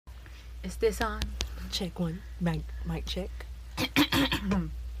Is this on? Check one. Mic check.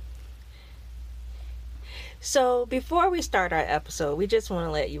 So, before we start our episode, we just want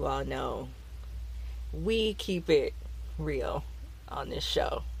to let you all know we keep it real on this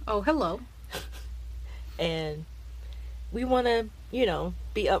show. Oh, hello. And we want to,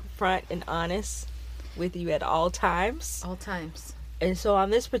 be upfront and honest with you at all times. All times. And so, on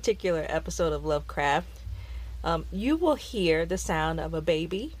this particular episode of Lovecraft, you will hear the sound of a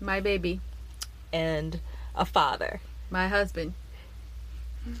baby. My baby. And a father. My husband.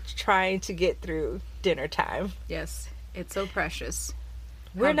 Trying to get through dinner time. Yes, it's so precious.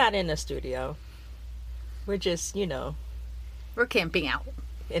 We're not in a studio. We're just, we're camping out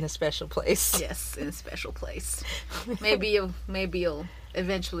in a special place. Yes, in a special place. Maybe you'll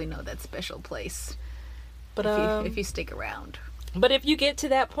eventually know that special place. But if you stick around. But if you get to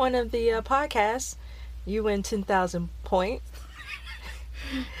that point of the podcast, you win 10,000 points.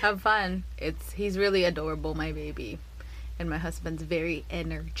 Have fun. He's really adorable, my baby. And my husband's very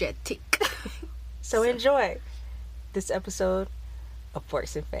energetic. So enjoy this episode of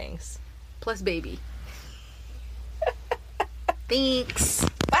Forks and Fangs. Plus baby. Thanks.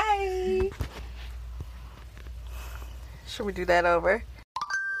 Bye. Should we do that over?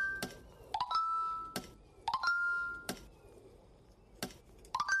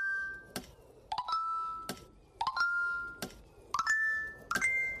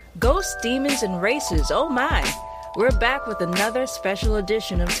 Ghosts, demons, and races, oh my! We're back with another special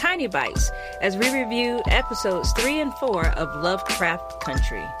edition of Tiny Bites as we review episodes 3 and 4 of Lovecraft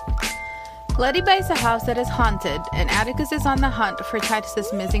Country. Letty buys a house that is haunted, and Atticus is on the hunt for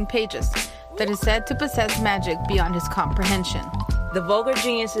Titus's missing pages that is said to possess magic beyond his comprehension. The Vulgar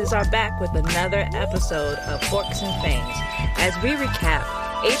Geniuses are back with another episode of Forks and Fangs as we recap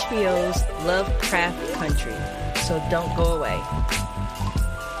HBO's Lovecraft Country. So don't go away.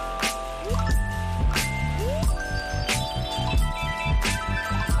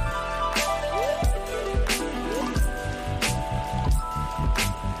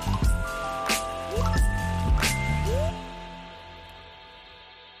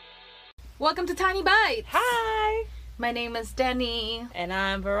 Welcome to Tiny Bites. Hi! My name is Denny. And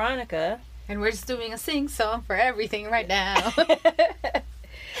I'm Veronica. And we're just doing a sing song for everything right now.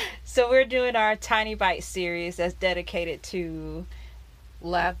 So we're doing our Tiny Bite series that's dedicated to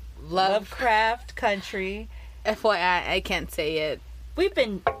Lovecraft Country. FYI, I can't say it. We've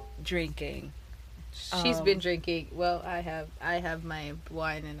been drinking. She's been drinking. Well, I have my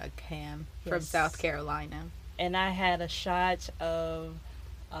wine in a can from South Carolina. And I had a shot of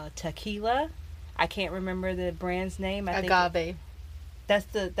tequila. I can't remember the brand's name. Agave. That's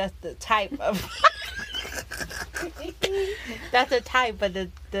the type of. That's the type, but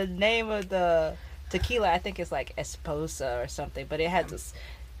the name of the tequila I think is like Esposa or something. But it has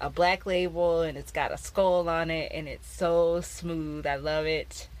a black label and it's got a skull on it and it's so smooth. I love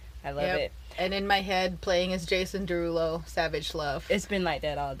it. I love it. And in my head, playing is Jason Derulo, Savage Love. It's been like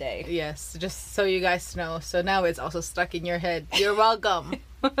that all day. Yes, just so you guys know. So now it's also stuck in your head. You're welcome.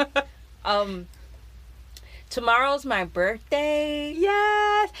 Tomorrow's my birthday.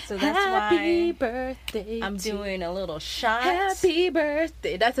 Yes. So that's Happy why birthday. I'm doing a little shot. Happy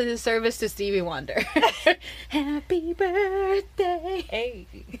birthday. That's a service to Stevie Wonder. Happy birthday. Hey.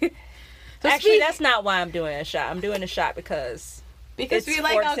 So actually, that's not why I'm doing a shot. I'm doing a shot because we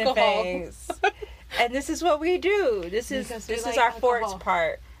like alcohol. And this is what we do. This is like our alcohol. Forks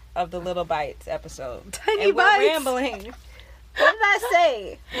part of the Little Bites episode. Tiny and Bites. We're rambling. What did I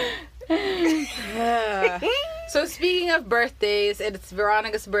say? So speaking of birthdays, it's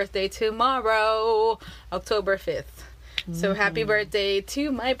Veronica's birthday tomorrow, October 5th. So happy birthday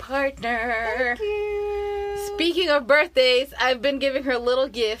to my partner. Thank you. Speaking of birthdays, I've been giving her little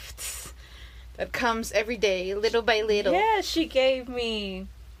gifts that comes every day, little by little. Yeah, she gave me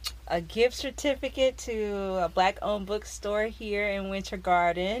a gift certificate to a black-owned bookstore here in Winter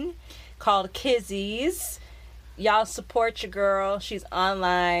Garden called Kizzy's. Y'all support your girl. She's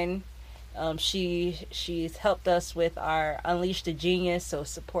online. She's helped us with our Unleash the Genius, so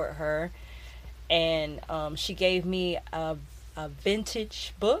support her. And she gave me a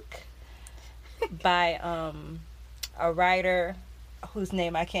vintage book by a writer whose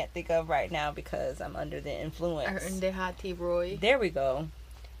name I can't think of right now because I'm under the influence. Arundhati Roy. There we go.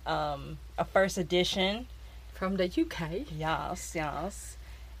 A first edition from the UK. Yes.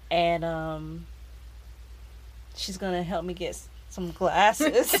 And she's gonna help me get some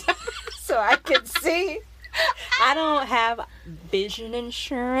glasses so I can see. I don't have vision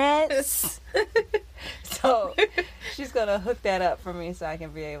insurance. So she's gonna hook that up for me so I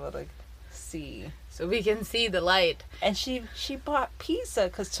can be able to see. So we can see the light. And she bought pizza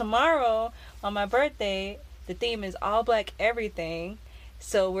because tomorrow on my birthday, the theme is all black everything.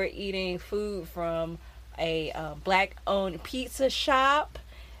 So we're eating food from a black-owned pizza shop,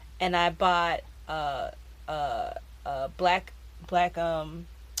 and I bought black wine.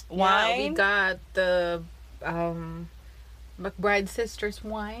 Yeah, we got the McBride Sisters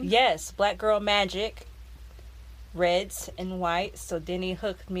wine. Yes, Black Girl Magic, reds and whites. So Denny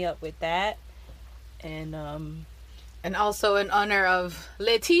hooked me up with that, and also in honor of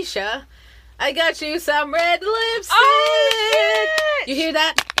Letitia, I got you some red lipstick. Oh, shit! You hear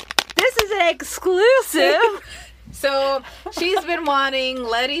that? This is an exclusive. So she's been wanting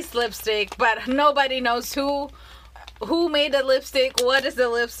Letty's lipstick, but nobody knows who made the lipstick, what is the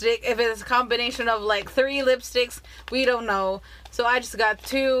lipstick, if it's a combination of like 3 lipsticks, we don't know. So I just got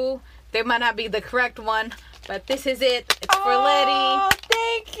 2. They might not be the correct one, but this is it. It's for Letty. Oh,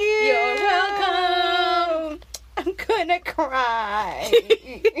 thank you. You're welcome. I'm gonna cry.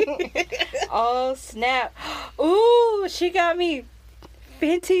 Oh, snap. Ooh, she got me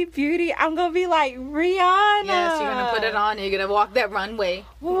Fenty Beauty. I'm gonna be like Rihanna. Yes, you're gonna put it on. You're gonna walk that runway.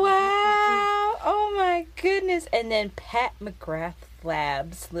 Wow. Oh my goodness. And then Pat McGrath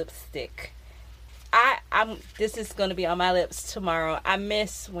Labs lipstick. This is gonna be on my lips tomorrow. I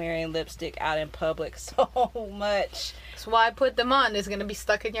miss wearing lipstick out in public so much. That's why I put them on. It's gonna be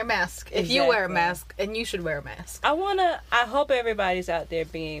stuck in your mask. If you wear a mask, and you should wear a mask. I hope everybody's out there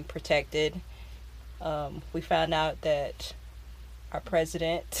being protected. We found out that our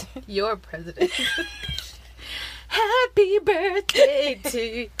president. Your president. Happy birthday to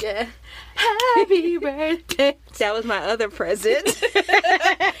you. Happy birthday. That was my other present.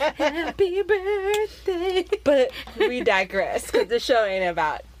 Happy birthday. But we digress because the show ain't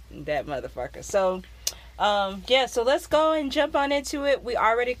about that motherfucker. So, so let's go and jump on into it. We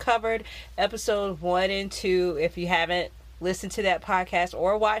already covered episode 1 and 2. If you haven't listened to that podcast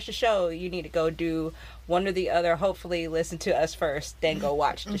or watched the show, you need to go do one or the other. Hopefully listen to us first, then go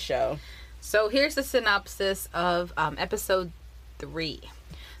watch the show. So here's the synopsis of episode 3.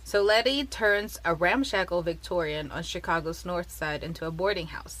 So Letty turns a ramshackle Victorian on Chicago's north side into a boarding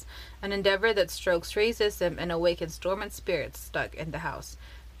house, an endeavor that strokes racism and awakens dormant spirits stuck in the house.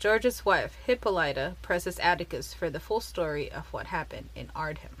 George's wife, Hippolyta, presses Atticus for the full story of what happened in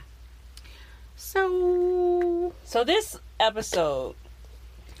Ardham. So this episode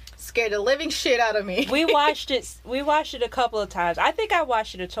scared the living shit out of me. We watched it a couple of times. I think I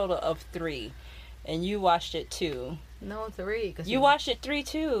watched it a total of 3, and you watched it 2. No, 3. Cause you watched it 3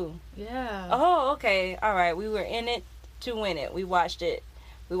 too. Yeah. Oh, okay. All right. We were in it to win it. We watched it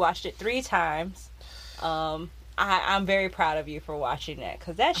 3 times. I'm very proud of you for watching that,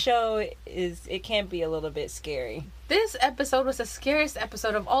 because that show it can be a little bit scary. This episode was the scariest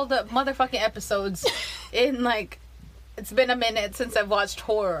episode of all the motherfucking episodes in like. It's been a minute since I've watched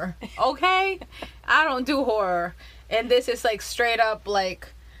horror. Okay? I don't do horror. And this is like straight up like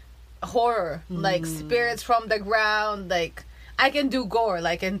horror. Like spirits from the ground. Like I can do gore.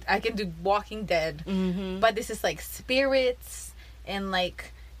 Like and I can do Walking Dead. Mm-hmm. But this is like spirits and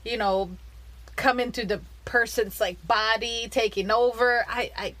like, you know, come into the person's like body, taking over.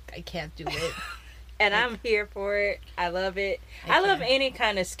 I can't do it. And I'm here for it. I love it. I love any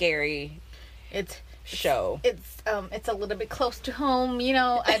kind of scary show. It's a little bit close to home, you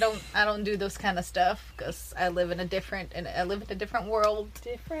know. I don't do those kind of stuff because I live in a different world.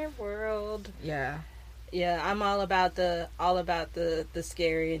 Different world. Yeah. Yeah, I'm all about the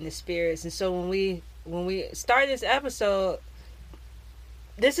scary and the spirits. And so when we start this episode,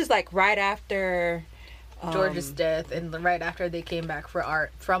 this is like right after George's death and right after they came back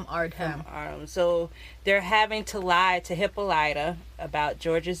from Ardham. So they're having to lie to Hippolyta about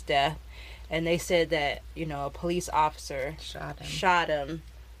George's death. And they said that, you know, a police officer shot him.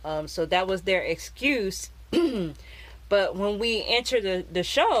 So that was their excuse. But when we enter the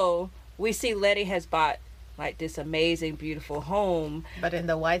show, we see Letty has bought like this amazing, beautiful home. But in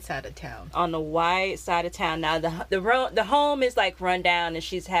the white side of town. On the white side of town. Now the home is like run down, and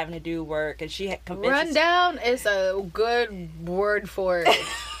she's having to do work, and she run down is a good word for it.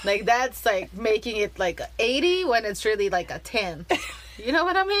 Like that's like making it like 80 when it's really like a 10. You know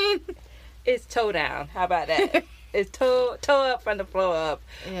what I mean? It's toe down. How about that? It's toe up from the floor up.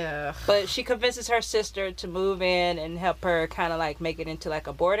 Yeah. But she convinces her sister to move in and help her kind of like make it into like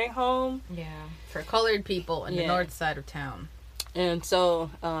a boarding home. Yeah. For colored people in the north side of town. And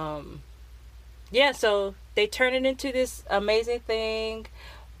so, so they turn it into this amazing thing.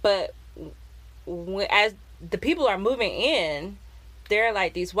 But as the people are moving in, there are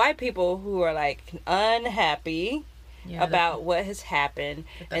like these white people who are like unhappy. about what has happened.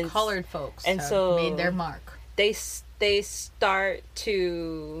 The colored folks and have so made their mark. They start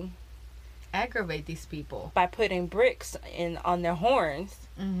to aggravate these people by putting bricks on their horns.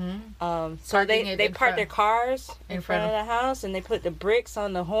 Mm-hmm. So they park their cars in front of the house, and they put the bricks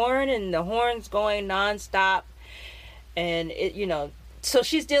on the horn, and the horn's going nonstop. And so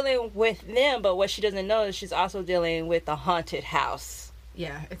she's dealing with them, but what she doesn't know is she's also dealing with a haunted house.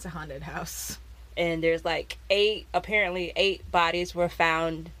 Yeah, it's a haunted house. And there's like 8 bodies were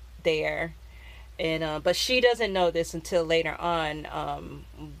found there. And but she doesn't know this until later on,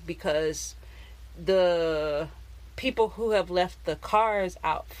 because the people who have left the cars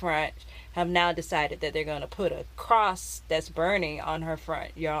out front have now decided that they're going to put a cross that's burning on her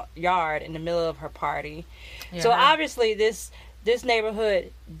front yard in the middle of her party. Yeah. So obviously this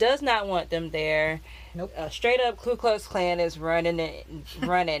neighborhood does not want them there. Nope. Straight up Ku Klux Klan is running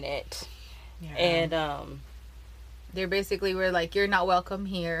it. Yeah. And they basically were like, you're not welcome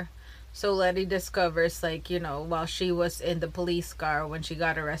here. So Letty discovers, like, while she was in the police car when she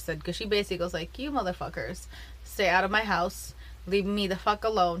got arrested, because she basically was like, you motherfuckers, stay out of my house, leave me the fuck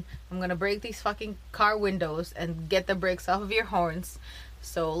alone. I'm gonna break these fucking car windows and get the bricks off of your horns.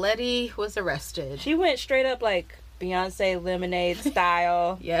 So Letty was arrested. She went straight up like Beyonce Lemonade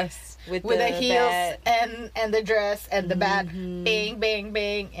style. Yes. With the heels and the dress and the bat. Bang, bang,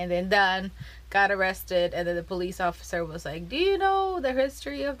 bang. And then done. Got arrested. And then the police officer was like, do you know the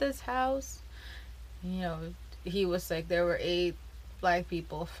history of this house? He was like, there were 8 black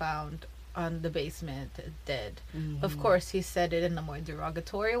people found on the basement dead. Mm-hmm. Of course, he said it in a more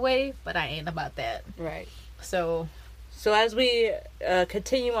derogatory way, but I ain't about that. Right. So as we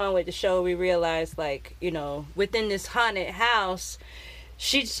continue on with the show, we realize, like, within this haunted house,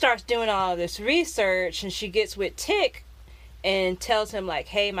 she starts doing all this research, and she gets with Tick and tells him, like,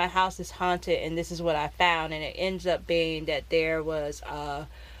 hey, my house is haunted, and this is what I found. And it ends up being that there was,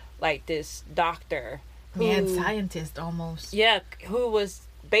 like, this doctor. Mad scientist, almost. Yeah, who was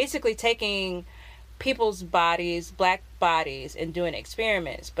basically taking people's bodies, black bodies, and doing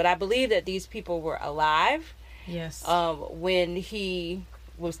experiments. But I believe that these people were alive. Yes. When he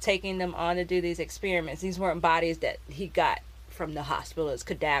was taking them on to do these experiments. These weren't bodies that he got from the hospital as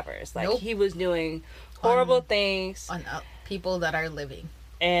cadavers. Like, he was doing horrible things on people that are living.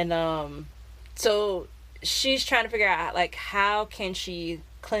 And so she's trying to figure out, like, how can she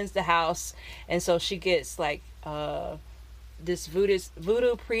cleanse the house. And so she gets, like, this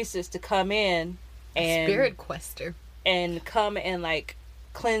voodoo priestess to come in and spirit quester and come and, like,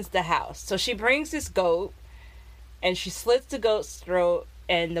 cleanse the house. So she brings this goat and she slits the goat's throat,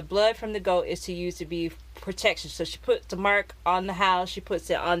 and the blood from the goat is to use to be protection. So she puts the mark on the house, she puts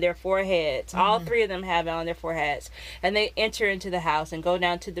it on their foreheads. Mm-hmm. All 3 of them have it on their foreheads, and they enter into the house and go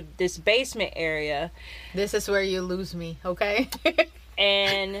down to this basement area. This is where you lose me, okay?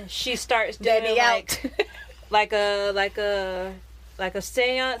 And she starts doing like a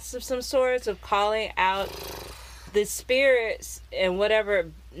seance of some sorts, of calling out the spirits and whatever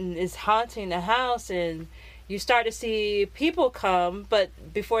is haunting the house. And you start to see people come, but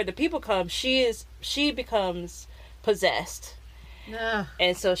before the people come, she becomes possessed.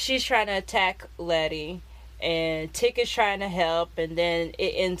 And so she's trying to attack Letty, and Tick is trying to help, and then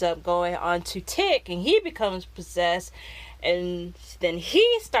it ends up going on to Tick, and he becomes possessed, and then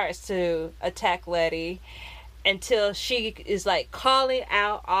he starts to attack Letty until she is, like, calling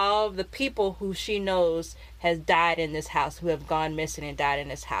out all of the people who she knows has died in this house, who have gone missing and died in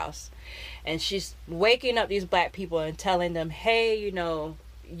this house. And she's waking up these black people and telling them, hey, you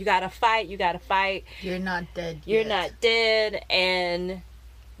gotta fight. You're not dead You're not dead. And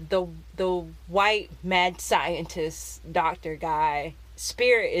the white mad scientist doctor guy,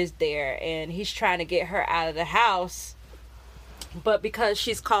 Spirit, is there, and he's trying to get her out of the house. But because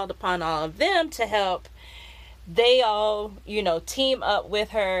she's called upon all of them to help, they all, team up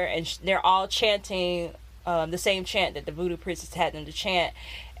with her, and they're all chanting the same chant that the voodoo priestess had them to chant,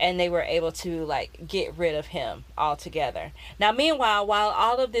 and they were able to, like, get rid of him altogether. Now, meanwhile, while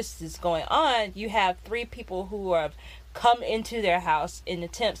all of this is going on, you have 3 people who have come into their house in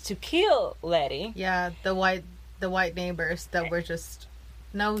attempts to kill Letty. Yeah, the white neighbors that were just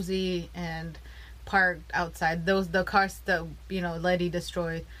nosy and parked outside. The cars that Letty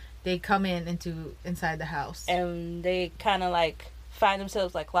destroyed, they come inside the house, and they kind of, like, find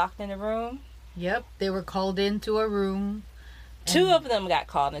themselves, like, locked in a room. Yep, they were called into a room. 2 of them got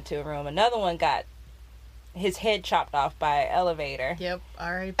called into a room. Another one got his head chopped off by an elevator. Yep,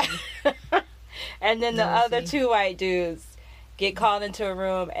 R.I.P. And then the other 2 white dudes get called into a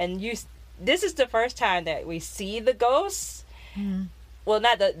room, and this is the first time that we see the ghosts. Mm-hmm. well,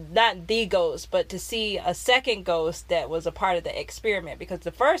 not the ghost, but to see a second ghost that was a part of the experiment, because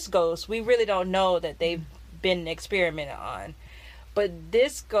the first ghost, we really don't know that they've been experimented on. But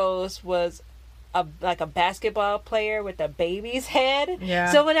this ghost was like a basketball player with a baby's head. Yeah.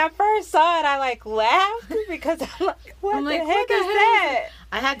 So when I first saw it, I like laughed because I'm like, what the heck is that?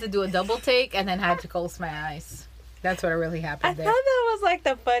 I had to do a double take and then had to close my eyes. That's what really I happened thought there. that was like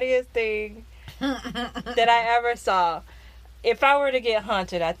the funniest thing that I ever saw. If I were to get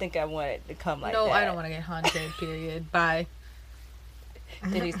haunted, I think I want it to come like that. No, I don't want to get haunted, period. Bye.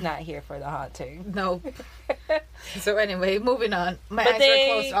 That he's not here for the haunting. No. So anyway, moving on. My But eyes they-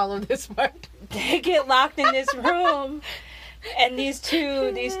 were closed all of this part. They get locked in this room, and these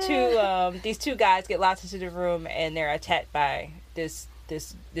two guys get locked into the room, and they're attacked by this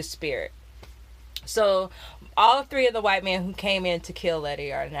spirit. So all three of the white men who came in to kill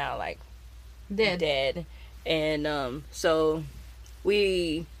Letty are now like dead. And so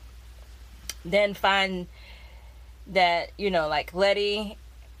we then find that, you know, like Letty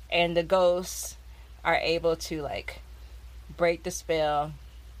and the ghosts are able to like break the spell,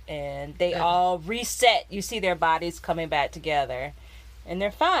 and they all reset. You see their bodies coming back together, and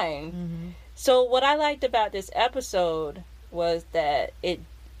they're fine. Mm-hmm. So what I liked about this episode was that it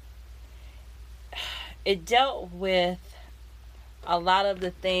dealt with a lot of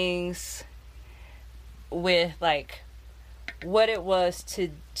the things with like what it was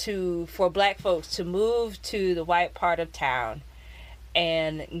to for black folks to move to the white part of town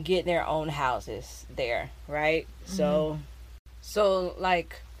and get their own houses there, right? Mm-hmm. So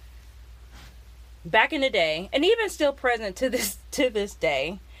like back in the day, and even still present to this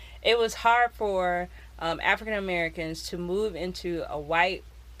day, it was hard for African Americans to move into a white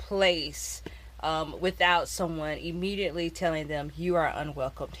place without someone immediately telling them you are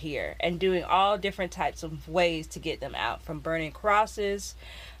unwelcomed here, and doing all different types of ways to get them out, from burning crosses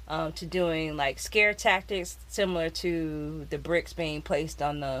to doing like scare tactics similar to the bricks being placed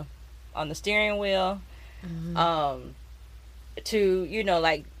on the steering wheel. Mm-hmm. To, you know,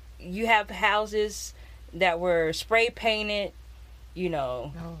 like you have houses that were spray painted, you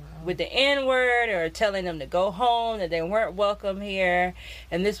know, with the N-word, or telling them to go home, that they weren't welcome here.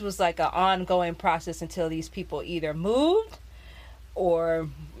 And this was like an ongoing process until these people either moved or,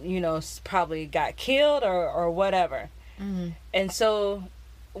 you know, probably got killed or whatever. Mm-hmm. And so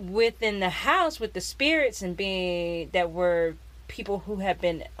within the house, with the spirits and being that were people who have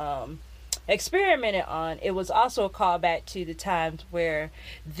been experimented on, it was also a callback to the times where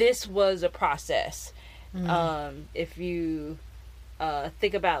this was a process. Mm-hmm. If you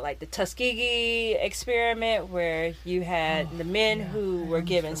think about like the Tuskegee experiment, where you had the men who were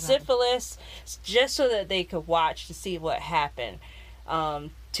given syphilis just so that they could watch to see what happened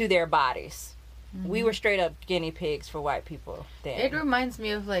to their bodies. Mm-hmm. We were straight up guinea pigs for white people then. It reminds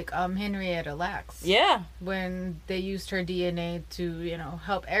me of like Henrietta Lacks. Yeah. When they used her DNA to, you know,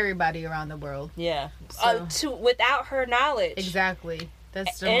 help everybody around the world. Yeah. So, without her knowledge. Exactly.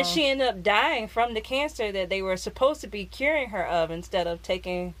 And she ended up dying from the cancer that they were supposed to be curing her of, instead of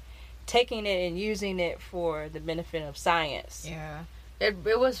taking it and using it for the benefit of science. Yeah. It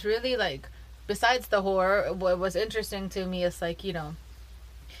was really like, besides the horror, what was interesting to me is like, you know,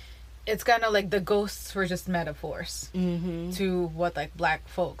 it's kind of like the ghosts were just metaphors to what like black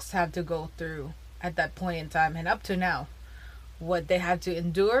folks had to go through at that point in time and up to now. What they had to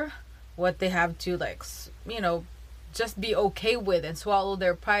endure, what they have to like, you know, just be okay with and swallow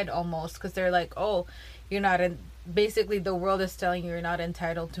their pride almost, because they're like, oh, you're not in, basically the world is telling you you're not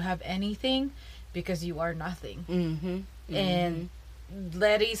entitled to have anything because you are nothing. And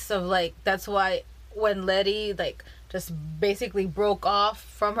Letty's of like, that's why when Letty like just basically broke off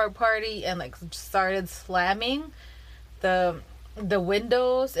from her party and like started slamming the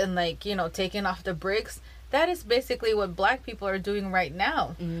windows and like, you know, taking off the bricks, that is basically what black people are doing right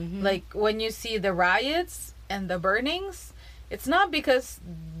now. Like when you see the riots and the burnings, it's not because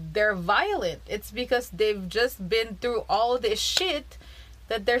they're violent, it's because they've just been through all this shit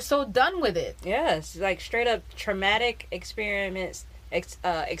that they're so done with it. Yes, like straight up traumatic experience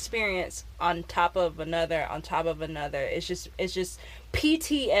on top of another. It's just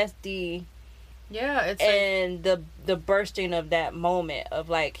PTSD. Yeah, it's and like, the bursting of that moment of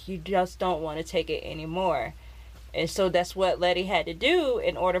like, you just don't want to take it anymore. And so that's what Letty had to do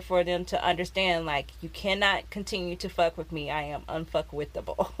in order for them to understand, like, you cannot continue to fuck with me. I am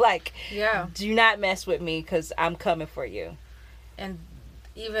unfuckwittable. Like, yeah, do not mess with me, because I'm coming for you. And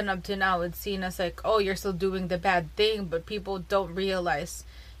even up to now, it's seen as like, oh, you're still doing the bad thing, but people don't realize,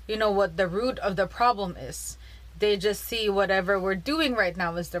 you know, what the root of the problem is. They just see whatever we're doing right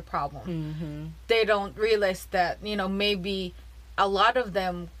now is the problem. They don't realize that, you know, maybe a lot of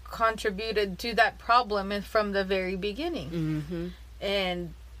them contributed to that problem from the very beginning. Mm-hmm.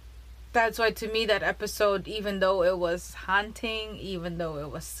 And that's why, to me, that episode, even though it was haunting, even though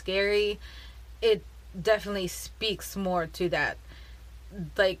it was scary, it definitely speaks more to that.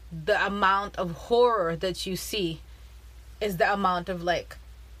 Like, the amount of horror that you see is the amount of, like,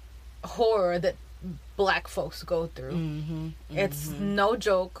 horror that Black folks go through. Mm-hmm. It's no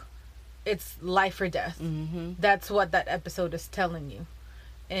joke. It's life or death. Mm-hmm. That's what that episode is telling you.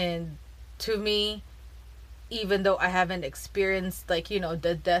 And to me, even though I haven't experienced, like, you know,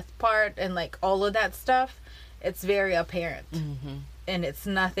 the death part and, like, all of that stuff, it's very apparent. Mm-hmm. And it's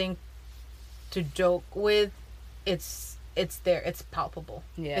nothing to joke with. It's there. It's palpable.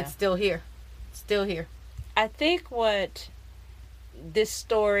 Yeah. It's still here. Still here. I think what this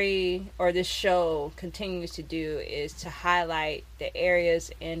story or this show continues to do is to highlight the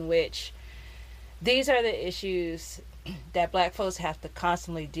areas in which these are the issues that Black folks have to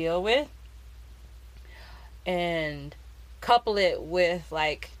constantly deal with, and couple it with,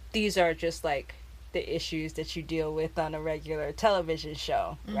 like, these are just like the issues that you deal with on a regular television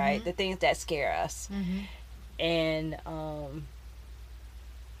show, right? The things that scare us. And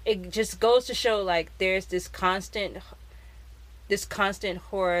it just goes to show, like, there's this constant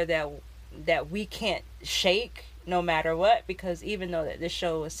horror that we can't shake no matter what, because even though that this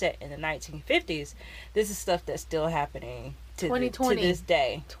show was set in the 1950s, this is stuff that's still happening to this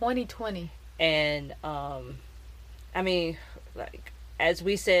day. 2020. And I mean, like, as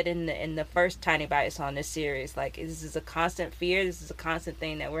we said in the first Tiny Bites on this series, like, this is a constant fear. This is a constant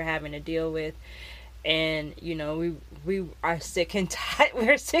thing that we're having to deal with. And, you know, we are sick and tired.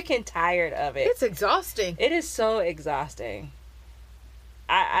 We're sick and tired of it. It's exhausting. It is so exhausting.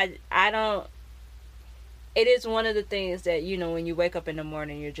 I don't. It is one of the things that, you know, when you wake up in the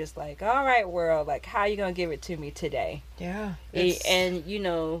morning, you're just like, all right, world, like, how are you gonna give it to me today? Yeah. And, you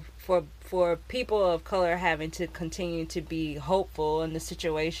know, for people of color having to continue to be hopeful in the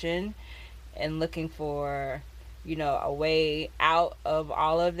situation and looking for, you know, a way out of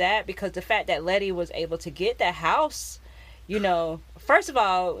all of that, because the fact that Letty was able to get the house, you know, first of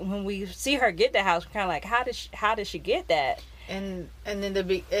all, when we see her get the house, we're kind of like, how did she get that? And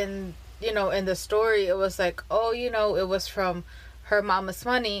you know, in the story, it was like, oh, you know, it was from her mama's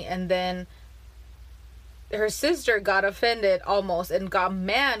money, and then her sister got offended almost and got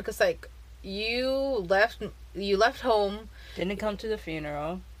mad because, like, you left home, Didn't come to the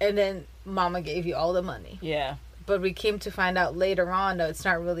funeral, and then mama gave you all the money. Yeah. But we came to find out later on that it's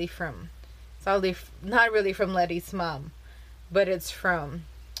not really from Letty's mom, but it's from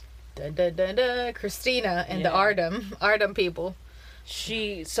Christina and the Ardham people.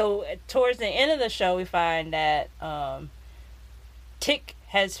 So towards the end of the show, we find that Tick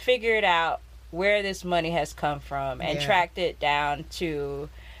has figured out where this money has come from and tracked it down to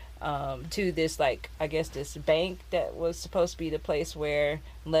this, like, I guess this bank that was supposed to be the place where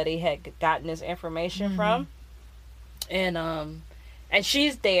Letty had gotten this information from. And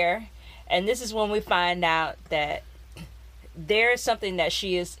she's there, and this is when we find out that there is something that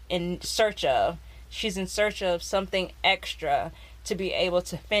she is in search of. She's in search of something extra to be able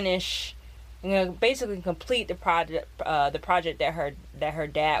to finish, you know, basically complete the project that her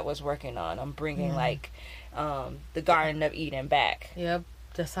dad was working on. I'm bringing like the Garden of Eden back. Yep,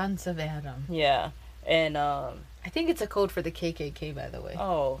 the Sons of Adam. Yeah, and I think it's a code for the KKK, by the way.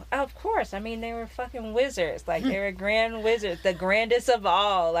 Oh, of course. I mean, they were fucking wizards. Like, they were grand wizards, the grandest of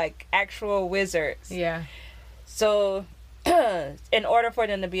all, like, actual wizards. Yeah. So, in order for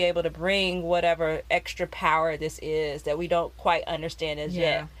them to be able to bring whatever extra power this is that we don't quite understand as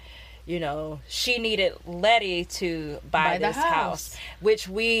yet, you know, she needed Letty to buy this house, which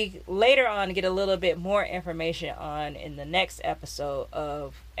we later on get a little bit more information on in the next episode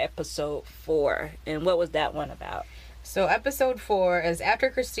of episode 4. And what was that one about? So episode 4 is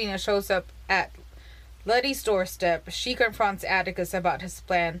after Christina shows up at Letty's doorstep, she confronts Atticus about his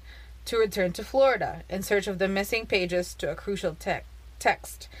plan to return to Florida in search of the missing pages to a crucial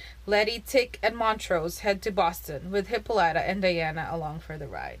text. Letty, Tick, and Montrose head to Boston with Hippolyta and Diana along for the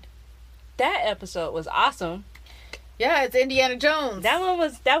ride. That episode was awesome. Yeah, it's Indiana Jones.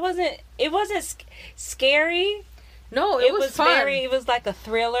 It wasn't scary. No, it was fun. It was like a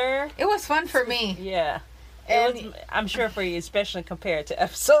thriller. It was fun for me. Yeah. I'm sure for you, especially compared to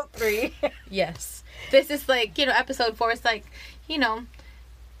episode 3. Yes. This is like, you know, episode 4 is like, you know,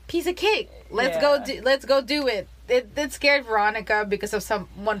 piece of cake. Let's go do it. It scared Veronica because of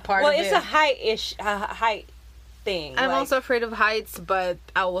one part of it. Well, it's a height thing. I'm also afraid of heights, but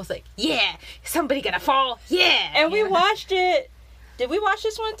I was like, yeah, somebody gonna fall. Yeah. And we watched it. Did we watch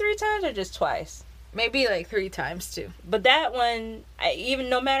this one 3 times or just twice? Maybe like 3 times too. But that one, even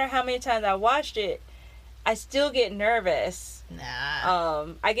no matter how many times I watched it, I still get nervous.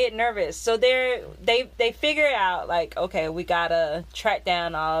 Nah. I get nervous. So they figure out, like, okay, we gotta track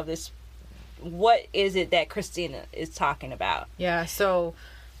down all of this. What is it that Christina is talking about? Yeah, so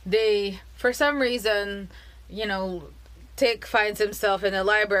they, for some reason, Tick finds himself in the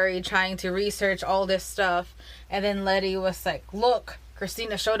library trying to research all this stuff. And then Letty was like, look,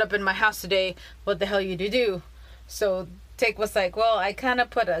 Christina showed up in my house today. What the hell you do? So Tick was like, well, I kind of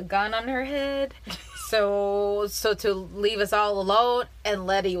put a gun on her head. So to leave us all alone. And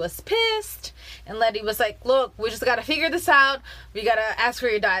Letty was pissed. And Letty was like, look, we just got to figure this out. We got to ask for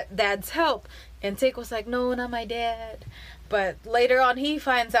your dad's help. And Tick was like, no, not my dad. But later on, he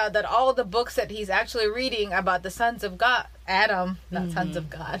finds out that all the books that he's actually reading about the sons of God, Adam, not sons of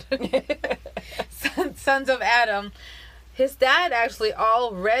God, sons of Adam, his dad actually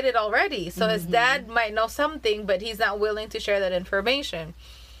all read it already. So his dad might know something, but he's not willing to share that information.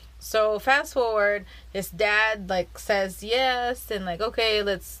 So fast forward, his dad like says yes, and like, okay,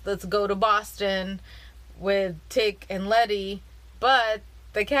 let's go to Boston with Tick and Letty. But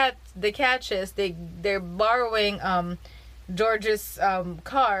the catch is they're borrowing George's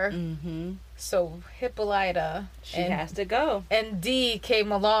car. So Hippolyta, she has to go, and Dee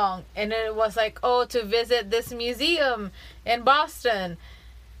came along, and it was like, oh, to visit this museum in Boston.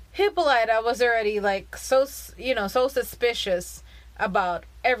 Hippolyta was already like so suspicious about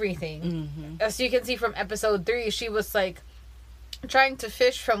everything. As you can see from episode 3, she was like trying to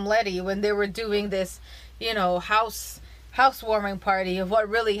fish from Letty when they were doing this housewarming party of what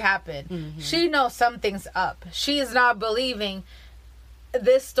really happened. She knows something's up. She is not believing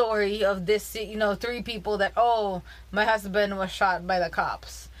this story of this 3 people that, oh, my husband was shot by the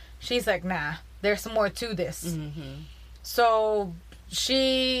cops. She's like, nah, there's more to this. So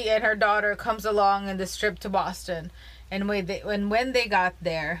she and her daughter comes along in this trip to Boston, and when they got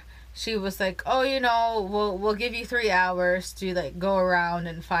there, she was like, oh, we'll give you 3 hours to like go around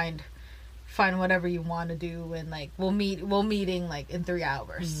and find whatever you want to do, and like we'll meeting like in 3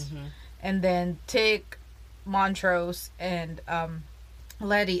 hours. And then Tick, Montrose, and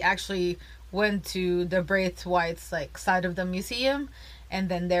Letty actually went to the Braithwaites like side of the museum, and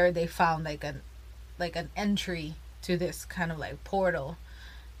then there they found like an entry to this kind of like portal.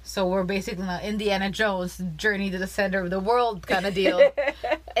 So we're basically like Indiana Jones, journey to the center of the world kind of deal.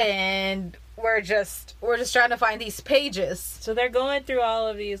 And we're just trying to find these pages. So they're going through all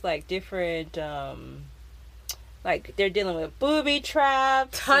of these like different like they're dealing with booby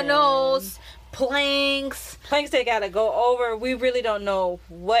traps, tunnels, planks they gotta go over. We really don't know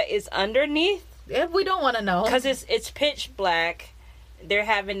what is underneath. Yeah, we don't want to know because it's pitch black. They're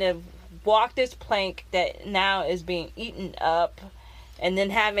having to walk this plank that now is being eaten up, and then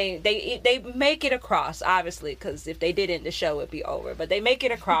they make it across, obviously, because if they didn't, the show would be over. But they make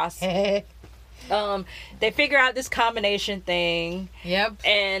it across. They figure out this combination thing. Yep.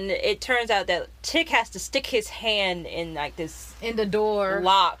 And it turns out that Tick has to stick his hand in like this in the door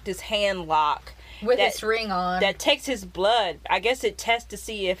lock, this hand lock with his ring on. That takes his blood. I guess it tests to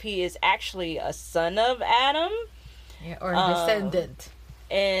see if he is actually a son of Adam, or a descendant.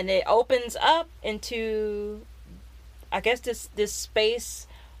 And it opens up into, I guess, this space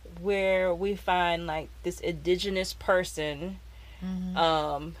where we find like this indigenous person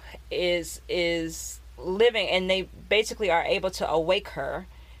is living, and they basically are able to awake her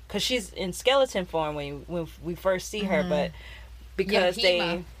because she's in skeleton form when we first see her, but because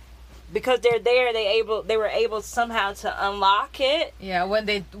they're there, they were able somehow to unlock it. Yeah, when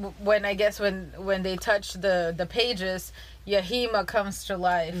they touch the pages, Yahima comes to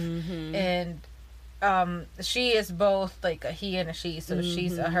life, and she is both like a he and a she, so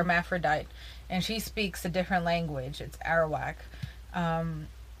she's a hermaphrodite, and she speaks a different language. It's Arawak.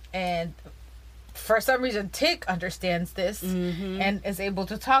 And for some reason Tick understands this and is able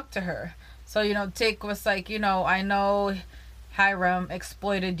to talk to her. So Tick was like, I know Hiram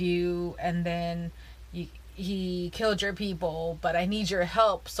exploited you, and then he killed your people, but I need your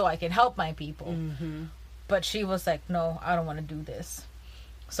help so I can help my people. But she was like, no, I don't want to do this.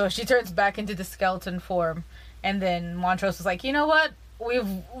 So she turns back into the skeleton form, and then Montrose was like, you know what?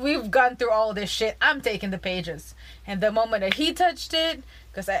 We've gone through all this shit. I'm taking the pages. And the moment that he touched it,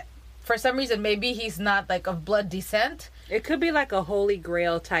 because for some reason maybe he's not like of blood descent. It could be like a Holy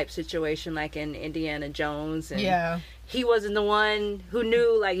Grail type situation, like in Indiana Jones. And he wasn't the one who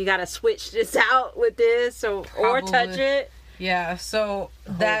knew like you got to switch this out with this or touch it. Yeah, so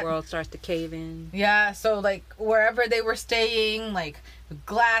the whole world starts to cave in. Yeah, so like wherever they were staying, like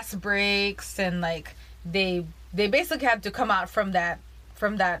glass breaks, and like they basically had to come out from that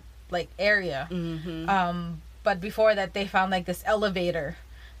like area. Mm-hmm. But before that, they found like this elevator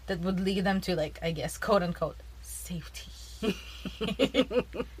that would lead them to, like, I guess, quote unquote, safety.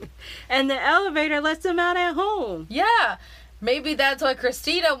 And the elevator lets them out at home. Yeah, maybe that's why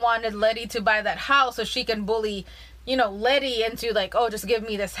Christina wanted Letty to buy that house so she can bully, you know, Letty into like, oh, just give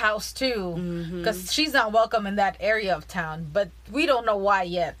me this house too, because she's not welcome in that area of town. But we don't know why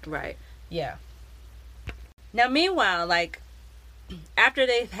yet. Right. Yeah. Now, meanwhile, like, after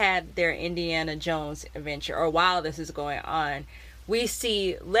they've had their Indiana Jones adventure, or while this is going on, we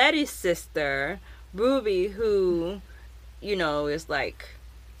see Letty's sister, Ruby, who, you know, is like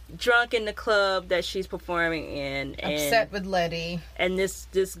drunk in the club that she's performing in, and Upset with Letty. And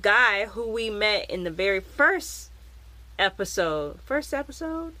this guy who we met in the very first episode.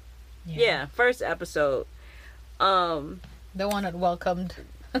 Yeah, first episode. The one that welcomed.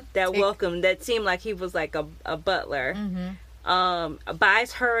 That seemed like he was like a butler.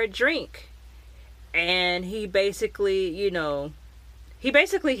 Buys her a drink, and he basically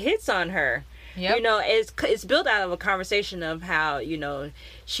hits on her. Yep. You know, it's built out of a conversation of how, you know,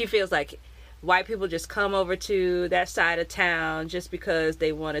 she feels like white people just come over to that side of town just because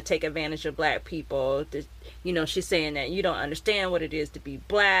they want to take advantage of black people. You know, she's saying that you don't understand what it is to be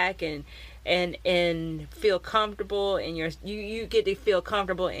black, and feel comfortable in your, you get to feel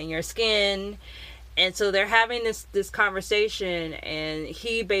comfortable in your skin. And so they're having this conversation, and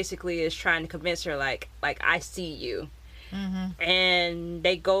he basically is trying to convince her, like I see you. And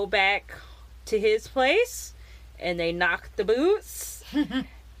they go back to his place, and they knock the boots.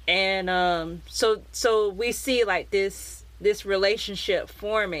 And so we see like this relationship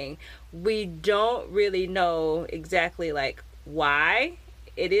forming. We don't really know exactly like why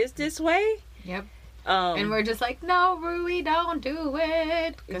it is this way. Yep. And we're just like, no, Rui, don't do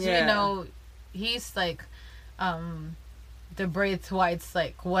it, because you know he's like the Braithwaite's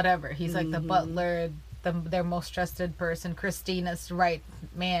like whatever. He's like the butler, their most trusted person, Christina's right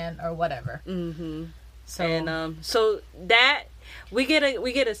man or whatever. So and so that we get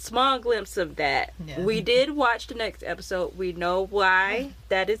a small glimpse of that. We did watch the next episode. We know why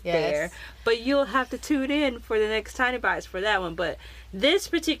that is there, but you'll have to tune in for the next Tiny Bites for that one. But this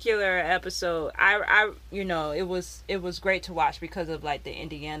particular episode, I you know, it was great to watch because of like the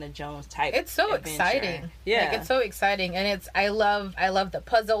Indiana Jones type. It's so adventure. exciting. Yeah, like, it's so exciting, and I love the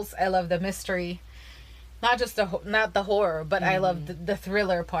puzzles. I love the mystery, not the horror, but I love the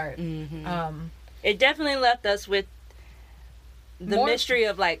thriller part. It definitely left us with the mystery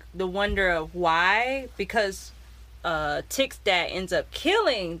of like the wonder of why, because Tick's dad ends up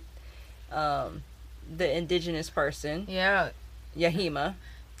killing the indigenous person. Yeah. Yahima.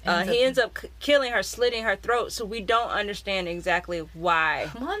 He ends up killing her, slitting her throat, so we don't understand exactly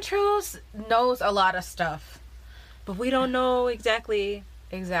why. Montrose knows a lot of stuff, but we don't know exactly,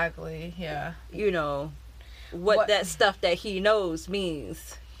 yeah. You know, what that stuff that he knows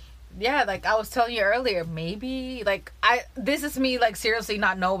means. Yeah, like I was telling you earlier, maybe like this is me like seriously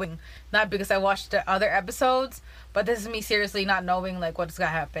not knowing, not because I watched the other episodes, but this is me seriously not knowing like what's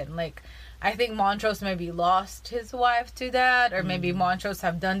gonna happen. Like, I think Montrose maybe lost his wife to that, or maybe Montrose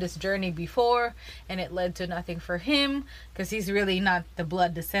have done this journey before and it led to nothing for him, because he's really not the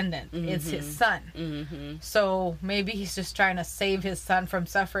blood descendant. It's his son. So maybe he's just trying to save his son from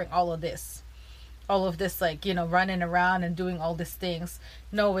suffering all of this, like, you know, running around and doing all these things,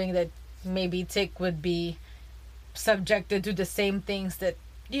 knowing that maybe Tick would be subjected to the same things that,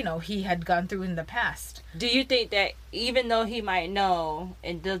 you know, he had gone through in the past. Do you think that even though he might know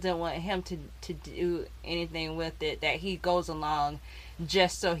and doesn't want him to do anything with it, that he goes along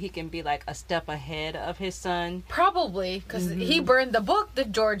just so he can be like a step ahead of his son? Probably, because he burned the book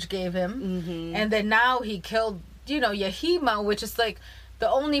that George gave him, and then now he killed, you know, Yahima, which is like the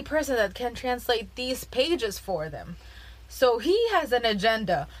only person that can translate these pages for them. So he has an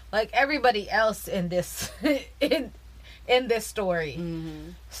agenda like everybody else in this in this story.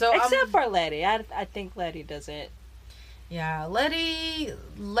 So except for Letty. I think Letty doesn't. Yeah, Letty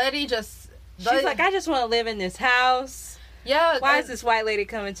just, she's like, I just want to live in this house. Yeah, why is this white lady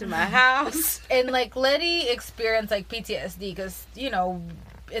coming to my house? And like Letty experienced like PTSD because, you know,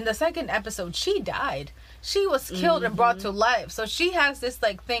 in the second episode she died. She was killed and brought to life. So she has this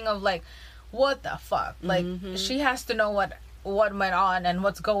like thing of like, what the fuck? Like she has to know what went on and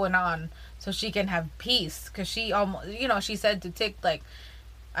what's going on so she can have peace. Because she almost, you know, she said to Tick like,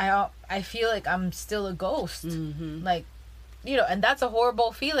 I feel like I'm still a ghost. Like, you know, and that's a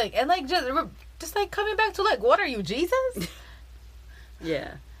horrible feeling. And like just like coming back to like, what are you, Jesus?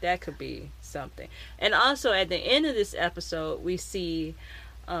 Yeah, that could be something. And also at the end of this episode, we see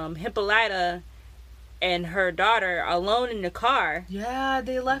Hippolyta and her daughter alone in the car. Yeah,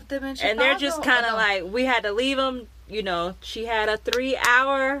 they left them in Chicago. And they're just kind of like, we had to leave them. You know, she had a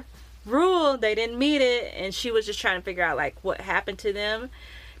 3-hour rule. They didn't meet it. And she was just trying to figure out, like, what happened to them.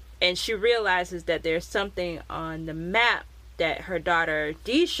 And she realizes that there's something on the map that her daughter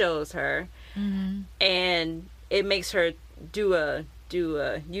Dee shows her. Mm-hmm. And it makes her do a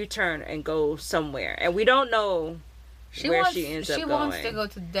U-turn and go somewhere. And we don't know where she ends up going. She wants to go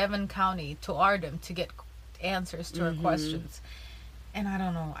to Devon County, to Ardham, to get answers to her questions. And I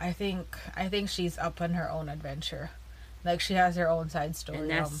don't know. I think she's up on her own adventure. Like, she has her own side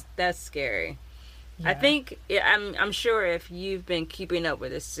story. And that's scary. Yeah. I think, I'm sure if you've been keeping up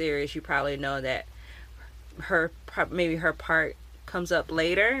with this series, you probably know that maybe her part comes up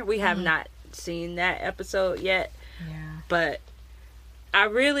later. We have not seen that episode yet. Yeah. But I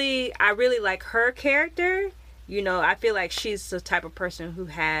really like her character. You know, I feel like she's the type of person who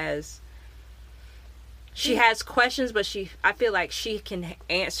has questions, but I feel like she can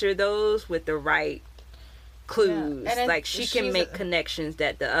answer those with the right clues. Yeah. Like, she can make connections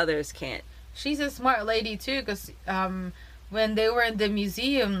that the others can't. She's a smart lady too, because when they were in the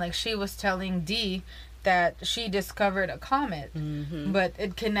museum, like, she was telling Dee that she discovered a comet, but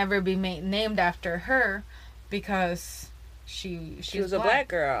it can never be named after her because she was a black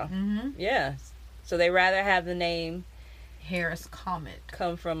girl. Yeah, so they rather have the name Harris Comet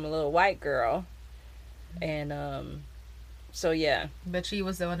come from a little white girl, and so yeah. But she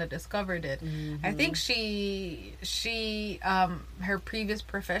was the one that discovered it. I think she her previous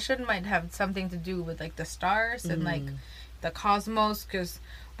profession might have something to do with, like, the stars and like the cosmos, because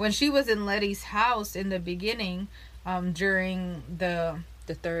when she was in Letty's house in the beginning, during the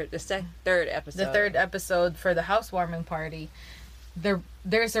third episode for the housewarming party,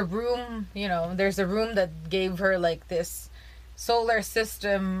 there's a room that gave her, like, this solar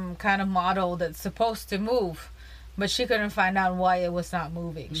system kind of model that's supposed to move, but she couldn't find out why it was not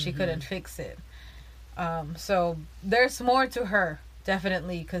moving. She couldn't fix it. So there's more to her,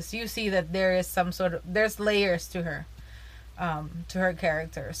 definitely, because you see that there is there's layers to her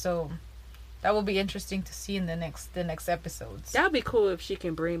character. So that will be interesting to see in the next episodes. That would be cool if she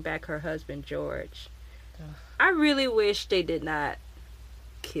can bring back her husband George. I really wish they did not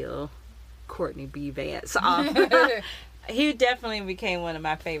kill Courtney B. Vance off. He definitely became one of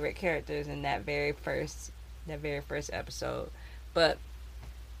my favorite characters in that very first episode. But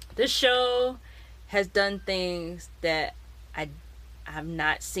this show has done things that I have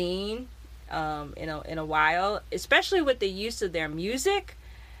not seen in a while, especially with the use of their music.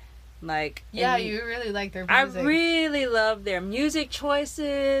 Like, yeah, you really like their music. I really love their music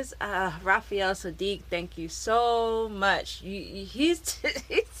choices. Raphael Saadiq, thank you so much. He's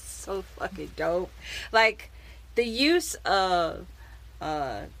so fucking dope. Like, the use of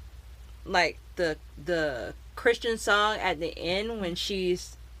like the Christian song at the end, when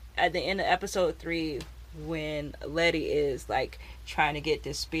she's at the end of episode 3, when Letty is, like, trying to get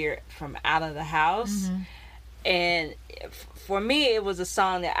this spirit from out of the house. And for me, it was a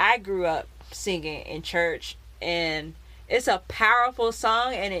song that I grew up singing in church, and it's a powerful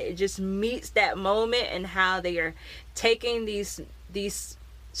song, and it just meets that moment and how they are taking these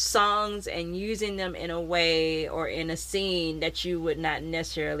songs and using them in a way or in a scene that you would not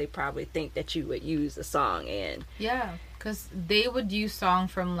necessarily probably think that you would use a song in. Yeah, because they would use song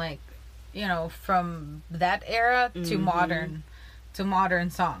from, like, you know, from that era to modern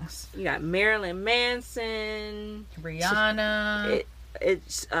songs. You got Marilyn Manson, Rihanna,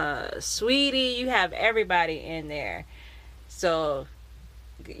 it's Sweetie. You have everybody in there. So,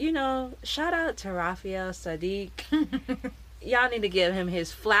 you know, shout out to Raphael Saadiq. Y'all need to give him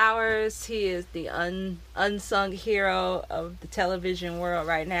his flowers. He is the unsung hero of the television world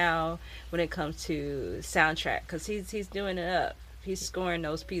right now when it comes to soundtrack, because he's doing it up. He's scoring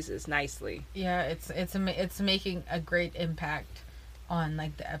those pieces nicely. Yeah, it's making a great impact on,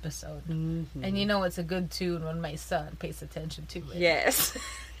 like, the episode. And you know it's a good tune when my son pays attention to it. Yes.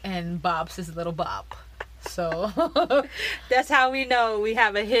 And bops his little bop. So that's how we know we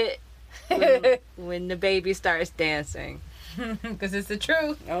have a hit, when the baby starts dancing. Because it's the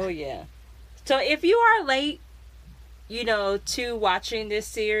truth. Oh yeah. So if you are late, you know, to watching this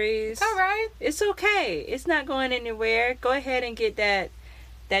series, all right, it's okay. It's not going anywhere. Go ahead and get that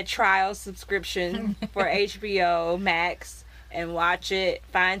trial subscription for HBO Max and watch it.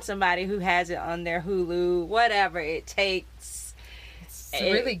 Find somebody who has it on their Hulu, whatever it takes. It's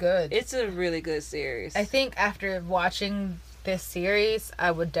really good. It's a really good series. I think after watching this series,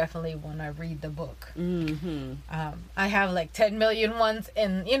 I would definitely want to read the book. Mm-hmm. I have like 10 million ones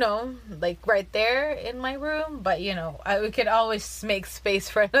in, like right there in my room, but we could always make space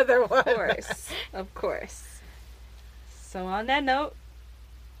for another one. Of course. So on that note,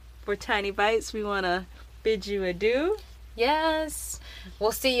 for Tiny Bites, we want to bid you adieu. Yes.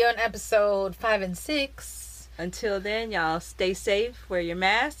 We'll see you on episode 5 and 6. Until then, y'all stay safe, wear your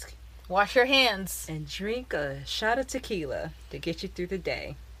mask, wash your hands, and drink a shot of tequila to get you through the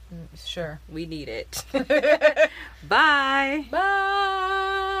day. Sure. We need it. Bye.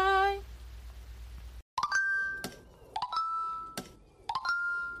 Bye.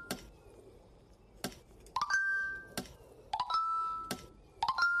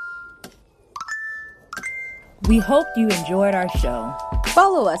 We hope you enjoyed our show.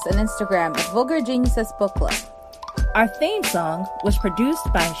 Follow us on Instagram at Vulgar Geniuses Book Club. Our theme song was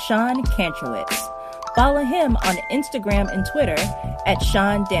produced by Sean Kantrowitz. Follow him on Instagram and Twitter at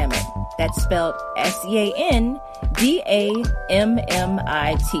Sean Dammit. That's spelled SeanDammit.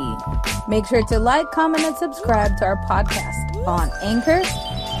 Make sure to like, comment, and subscribe to our podcast on Anchor,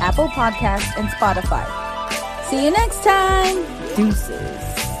 Apple Podcasts, and Spotify. See you next time. Deuces.